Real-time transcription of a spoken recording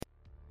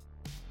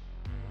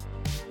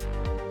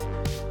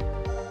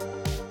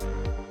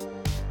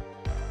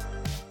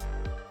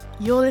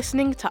You're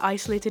listening to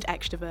Isolated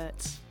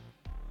Extroverts.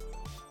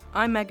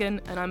 I'm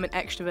Megan, and I'm an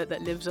extrovert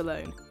that lives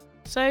alone.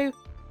 So,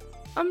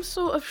 I'm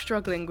sort of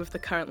struggling with the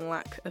current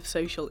lack of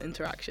social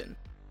interaction.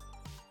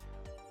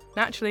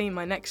 Naturally,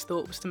 my next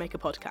thought was to make a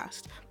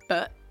podcast,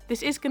 but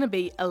this is going to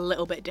be a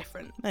little bit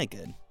different.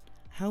 Megan,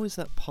 how is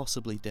that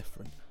possibly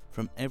different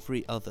from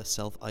every other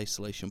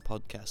self-isolation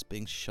podcast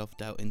being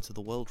shoved out into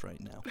the world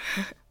right now?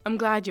 I'm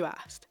glad you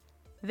asked.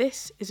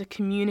 This is a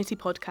community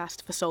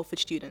podcast for Salford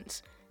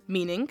students,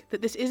 meaning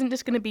that this isn't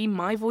just going to be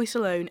my voice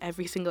alone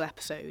every single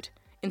episode.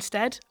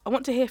 Instead, I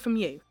want to hear from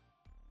you.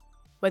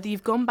 Whether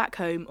you've gone back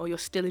home or you're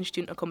still in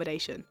student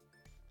accommodation,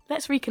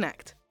 let's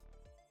reconnect.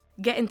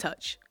 Get in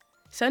touch.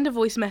 Send a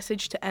voice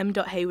message to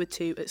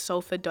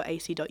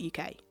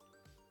m.hayward2@salford.ac.uk.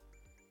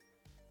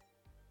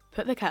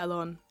 Put the kettle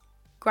on,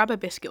 grab a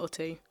biscuit or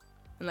two,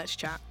 and let's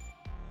chat.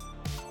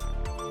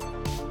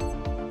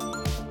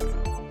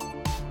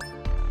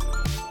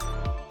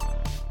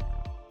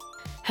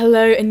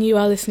 Hello, and you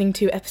are listening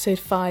to episode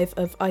 5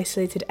 of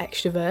Isolated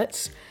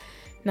Extroverts.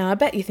 Now, I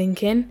bet you're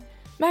thinking,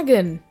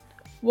 Megan,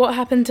 what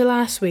happened to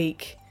last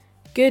week?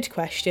 Good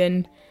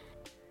question.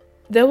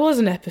 There was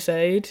an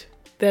episode.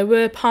 There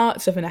were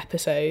parts of an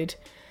episode.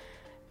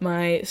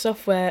 My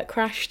software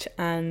crashed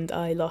and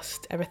I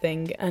lost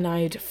everything, and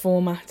I'd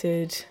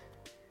formatted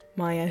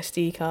my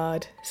SD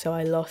card, so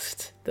I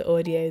lost the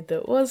audio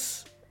that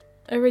was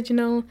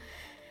original,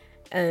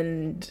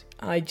 and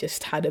I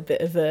just had a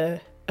bit of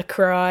a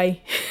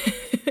cry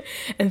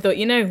and thought,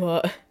 you know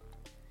what,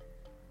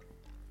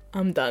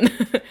 I'm done.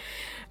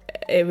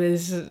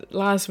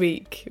 Last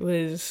week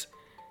was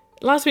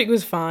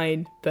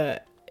fine,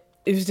 but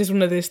it was just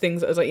one of those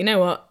things that I was like, you know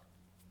what,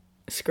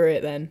 screw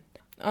it then.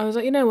 I was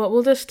like, you know what,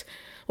 we'll just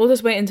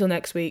wait until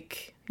next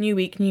week. New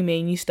week, new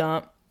me, new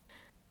start.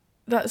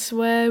 That's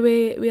where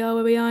we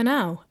are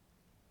now.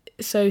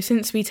 So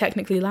since we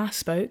technically last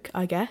spoke,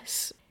 I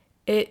guess,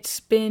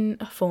 it's been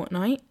a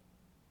fortnight.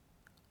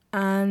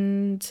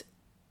 And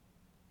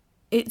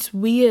it's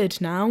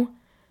weird now.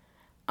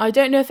 I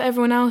don't know if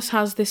everyone else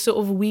has this sort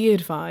of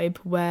weird vibe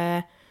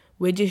where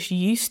we're just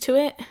used to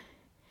it.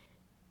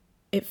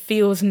 It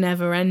feels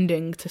never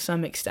ending to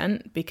some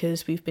extent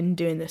because we've been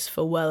doing this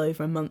for well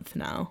over a month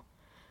now.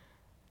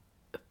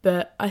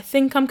 But I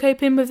think I'm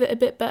coping with it a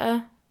bit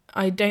better.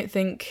 I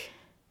think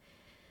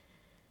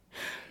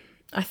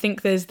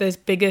there's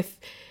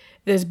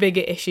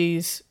bigger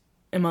issues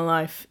in my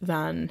life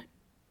than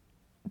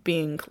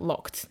being in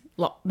lockdown.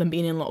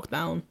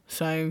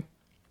 So,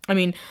 I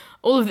mean,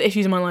 all of the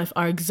issues in my life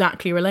are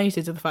exactly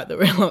related to the fact that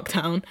we're in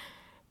lockdown,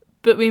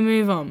 but we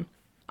move on.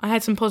 I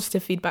had some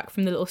positive feedback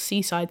from the little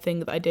seaside thing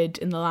that I did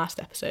in the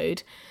last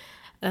episode.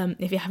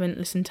 If you haven't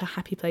listened to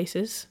Happy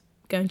Places,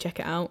 go and check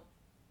it out.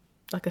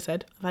 Like I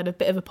said, I've had a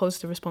bit of a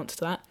positive response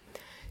to that.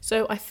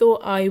 So I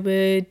thought I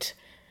would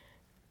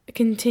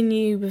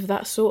continue with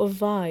that sort of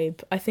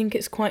vibe. I think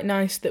it's quite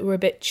nice that we're a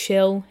bit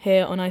chill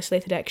here on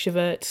Isolated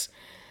Extroverts.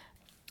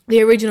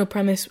 The original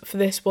premise for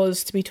this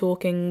was to be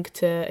talking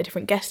to a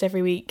different guest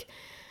every week,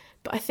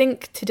 but I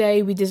think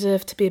today we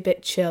deserve to be a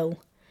bit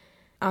chill.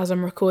 As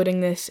I'm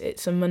recording this,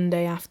 it's a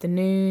Monday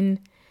afternoon,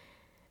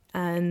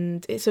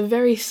 and it's a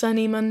very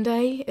sunny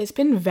Monday. It's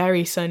been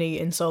very sunny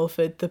in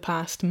Salford the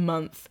past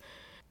month.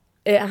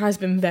 It has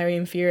been very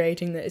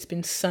infuriating that it's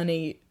been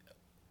sunny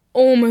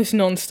almost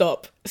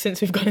non-stop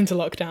since we've gone into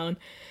lockdown.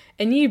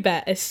 And you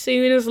bet, as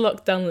soon as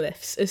lockdown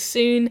lifts, as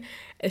soon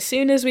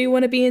as we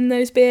want to be in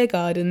those beer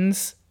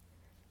gardens,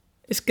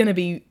 it's going to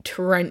be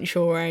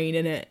torrential rain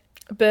in it.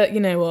 But you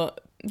know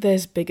what?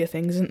 There's bigger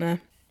things, isn't there?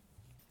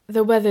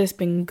 The weather's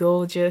been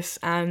gorgeous,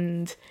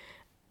 and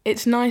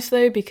it's nice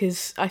though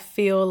because I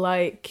feel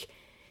like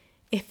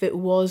if it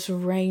was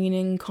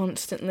raining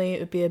constantly, it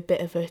would be a bit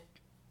of a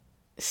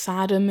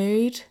sadder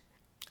mood.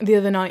 The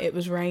other night it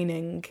was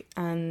raining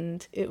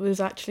and it was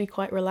actually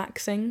quite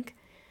relaxing.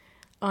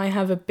 I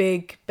have a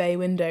big bay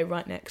window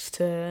right next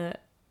to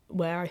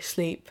where I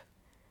sleep,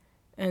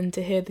 and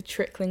to hear the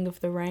trickling of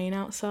the rain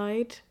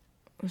outside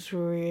was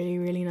really,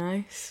 really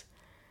nice.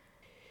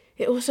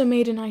 It also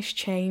made a nice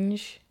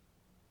change.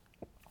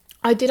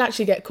 I did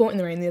actually get caught in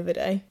the rain the other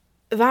day.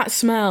 That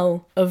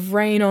smell of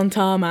rain on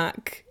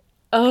tarmac,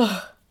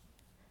 ugh.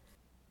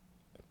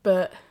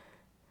 But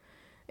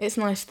it's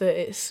nice that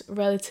it's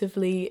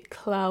relatively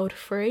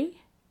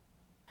cloud-free.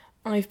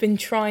 I've been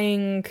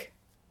trying,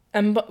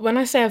 and when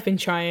I say I've been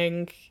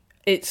trying,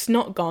 it's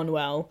not gone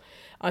well.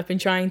 I've been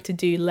trying to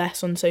do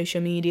less on social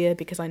media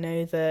because I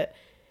know that,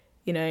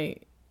 you know,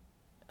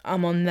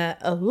 I'm on there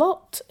a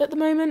lot at the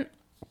moment.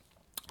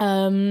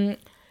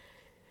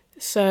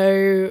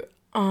 So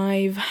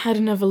I've had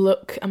another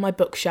look at my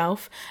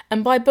bookshelf,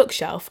 and by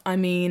bookshelf I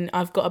mean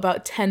I've got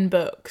about 10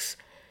 books,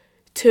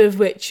 2 of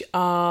which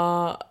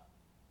are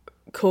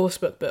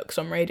coursebook books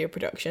on radio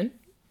production,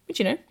 which,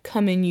 you know,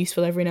 come in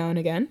useful every now and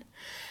again.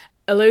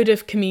 A load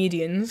of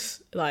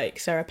comedians like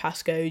Sarah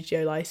Pascoe,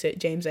 Joe Lycett,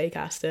 James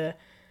Acaster.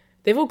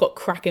 They've all got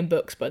cracking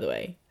books, by the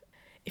way.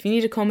 If you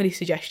need a comedy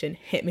suggestion,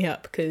 hit me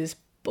up, because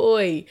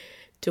boy,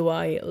 do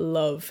I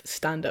love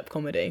stand-up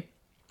comedy.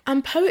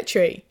 And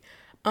poetry.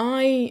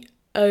 I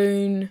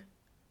own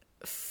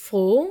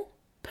 4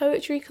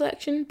 poetry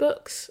collection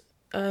books,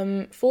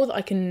 4 that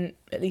I can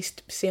at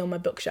least see on my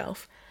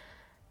bookshelf,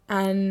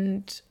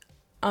 and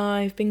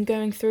I've been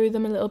going through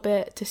them a little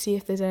bit to see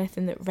if there's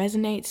anything that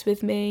resonates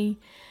with me.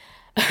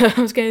 I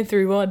was going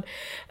through one,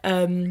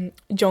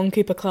 John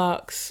Cooper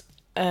Clarke's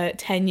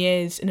 10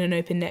 Years in an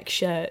Open Neck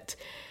Shirt.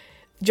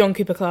 John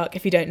Cooper Clarke,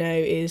 if you don't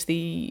know, he's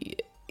the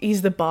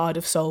Bard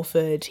of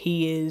Salford.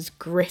 He is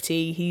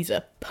gritty. He's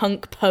a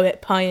punk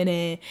poet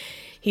pioneer.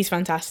 He's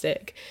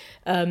fantastic.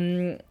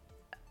 And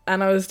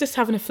I was just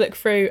having a flick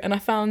through, and I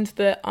found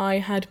that I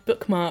had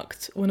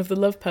bookmarked one of the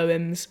love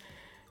poems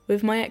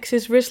with my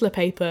ex's Rizzler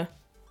paper.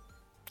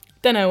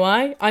 Don't know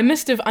why. I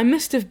must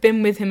have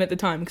been with him at the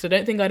time, because I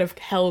don't think I'd have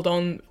held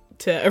on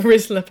to a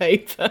Rizzler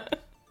paper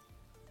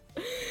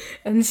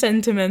and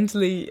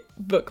sentimentally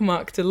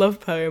bookmarked a love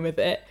poem with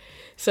it.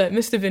 So it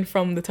must have been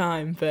from the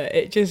time, but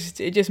it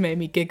just made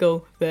me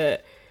giggle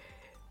that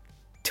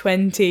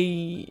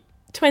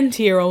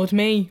 20-year-old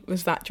me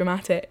was that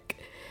dramatic.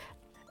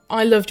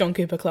 I love John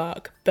Cooper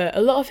Clarke, but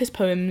a lot of his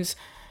poems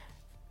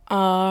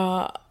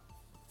are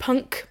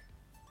punk,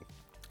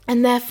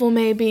 and therefore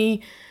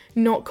maybe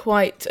not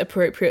quite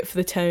appropriate for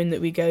the tone that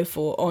we go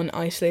for on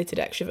Isolated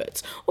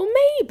Extroverts. Or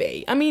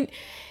maybe, I mean,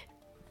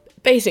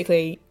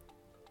 basically,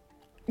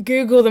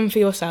 Google them for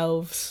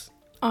yourselves.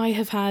 I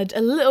have had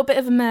a little bit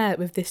of a mare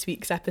with this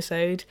week's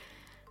episode.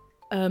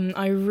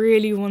 I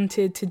really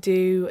wanted to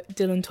do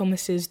Dylan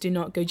Thomas's Do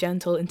Not Go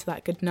Gentle Into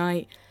That Good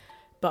Night,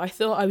 but I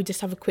thought I would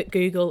just have a quick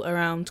Google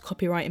around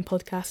copyright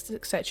podcasts,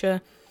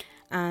 etc.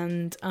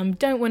 And I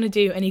don't want to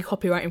do any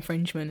copyright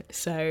infringement,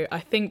 so I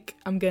think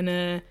I'm going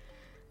to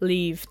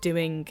leave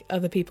doing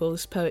other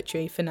people's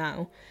poetry for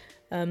now.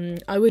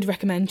 I would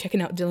recommend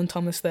checking out Dylan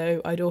Thomas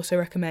though. I'd also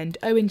recommend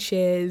Owen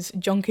Shears,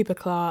 John Cooper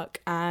Clarke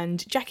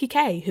and Jackie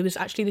Kay, who was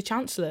actually the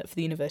Chancellor for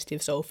the University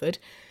of Salford.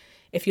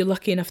 If you're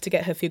lucky enough to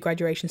get her for your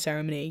graduation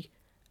ceremony,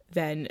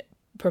 then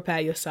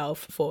prepare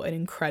yourself for an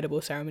incredible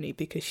ceremony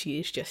because she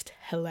is just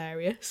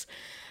hilarious.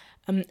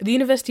 The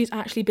university has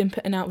actually been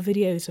putting out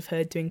videos of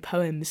her doing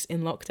poems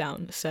in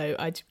lockdown, so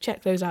I'd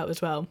check those out as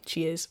well.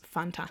 She is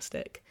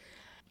fantastic.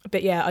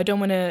 But yeah, I don't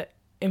want to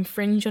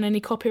infringe on any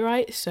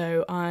copyright,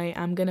 so I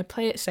am going to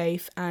play it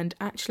safe and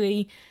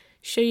actually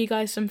show you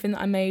guys something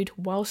that I made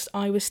whilst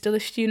I was still a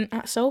student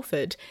at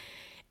Salford.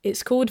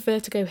 It's called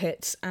Vertigo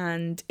Hits,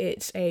 and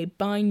it's a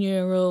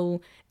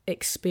binaural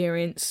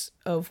experience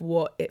of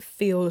what it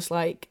feels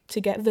like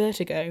to get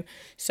vertigo.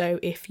 So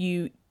if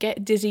you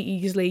get dizzy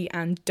easily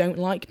and don't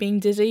like being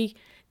dizzy,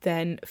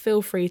 then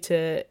feel free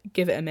to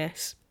give it a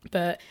miss.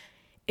 But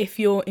if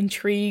you're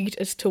intrigued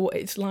as to what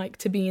it's like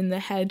to be in the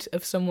head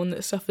of someone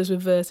that suffers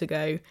with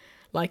vertigo,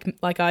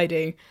 like I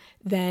do,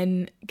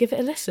 then give it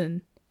a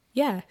listen.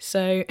 Yeah,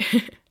 so...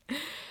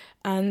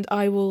 and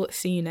I will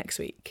see you next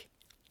week.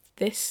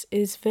 This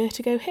is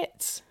Vertigo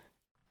Hits.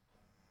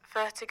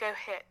 Vertigo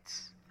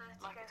Hits.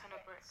 Like a ton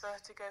of bricks.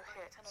 Vertigo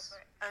Hits.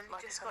 Only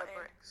just got in.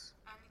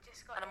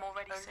 And I'm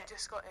already sick.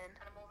 Just got in.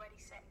 And I'm already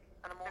sick.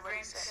 And I'm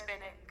already sick.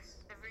 Spinning.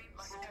 The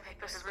room's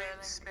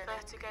spinning.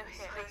 Vertigo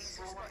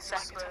Hits.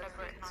 Second ton of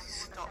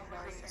bricks. Stop,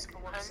 please, for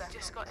 1 second.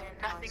 Just got in.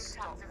 Nothing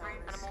tapped. And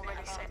I'm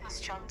already sick. This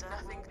chanta.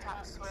 Nothing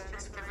tapped.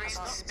 The room's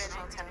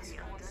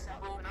spinning.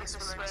 All this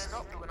will only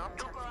stop when I'm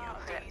telling you.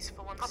 Please,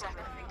 for 1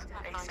 second.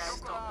 They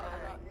said stop.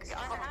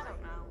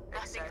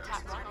 Nothing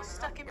tapped. I'm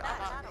stuck in bed.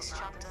 This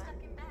chanta.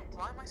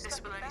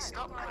 This will only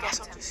stop. I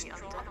guess I'll just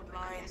draw the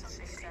blinds.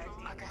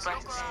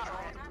 Breath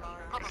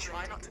probably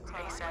try not to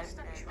cry. They said,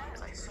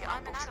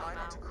 I'm an adult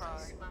now.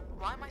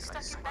 Why am I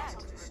stuck in bed?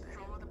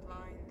 Draw the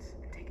blinds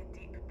and take a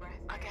deep breath.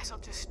 I guess I'll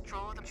just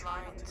draw the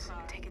blinds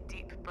and take a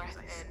deep breath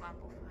in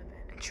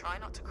and try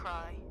not to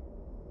cry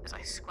as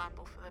I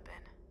scramble for the bin.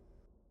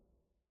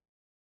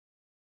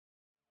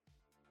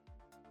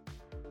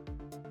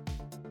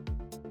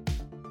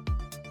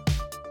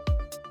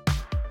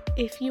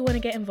 If you want to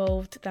get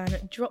involved,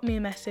 then drop me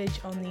a message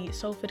on the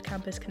Salford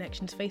Campus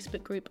Connections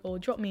Facebook group or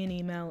drop me an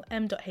email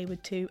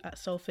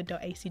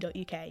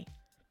m.hayward2@salford.ac.uk.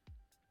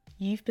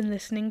 You've been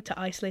listening to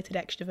Isolated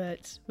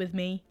Extroverts with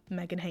me,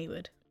 Megan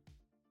Hayward.